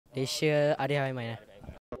Malaysia Arif Aiman.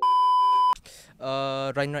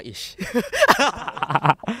 Raiyan Raesh.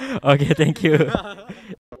 Okay, thank you.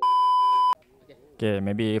 Okay,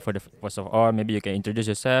 maybe for the first of all, maybe you can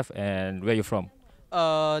introduce yourself and where you from.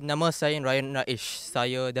 Nama saya Raiyan Raesh.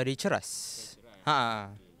 Saya dari Ceras.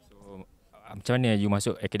 Ha. So, macam mana you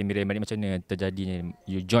masuk Academy Real Madrid? Macam mana terjadinya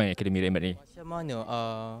you join Academy Real Madrid? Macam mana?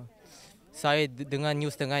 Saya dengan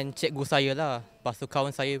news dengan cikgu saya lah. Lepas tu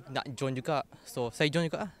kawan saya nak join juga. So, saya join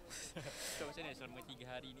juga lah. So, macam mana selama 3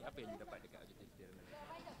 hari ni apa yang you dapat dekat Academy Real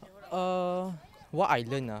Madrid? What I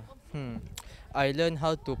learn I learn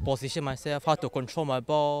how to position myself, how to control my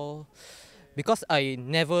ball. Because I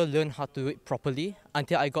never learned how to do it properly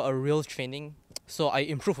until I got a real training. So I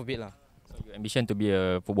improve a bit lah. So, your ambition to be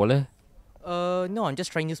a footballer? No, I'm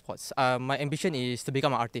just trying new sports. My ambition is to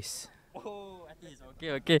become an artist. Oh, artist.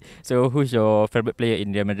 Okay, okay. So, who's your favourite player in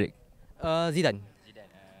Real Madrid? Zidane. Zidane.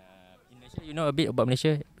 In Malaysia, you know a bit about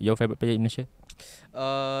Malaysia? Your favourite player in Malaysia?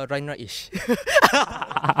 Raiyan Raesh.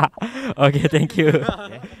 Okay, thank you.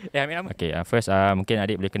 Okay, first mungkin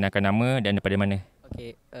adik boleh kenalkan nama dan daripada mana?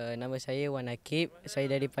 Okay, nama saya Wan Aqib. Saya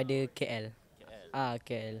daripada KL.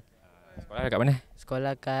 KL. Sekolah kat mana?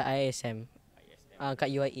 Sekolah kat ISM. Kat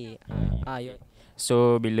UIA.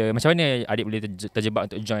 So, macam mana adik boleh terjebak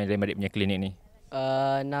untuk join Real Madrid punya klinik ni?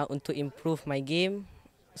 Now untuk improve my game,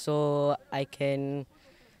 so I can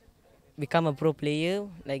become a pro player,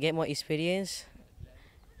 like get more experience,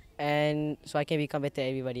 and so I can become better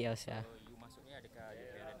than everybody else. Yeah. So, you masuk ni adakah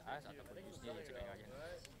your parent ask ataupun you sendiri yang cakap dengan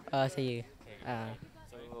ayah? Saya.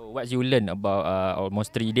 So, what you learn about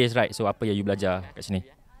almost 3 days, right? So, apa yang you belajar kat sini?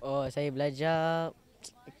 Oh, saya belajar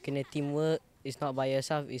kena teamwork. It's not by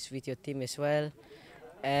yourself, it's with your team as well.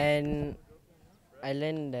 And I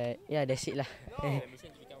learned that, that's it lah.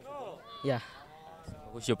 Yeah.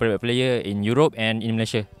 Who's your favorite player in Europe and in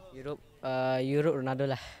Malaysia? Europe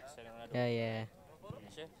Ronaldo lah. Yeah.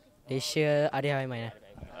 Malaysia Arif Aiman.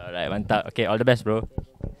 Alright, mantap. Okay, all the best, bro.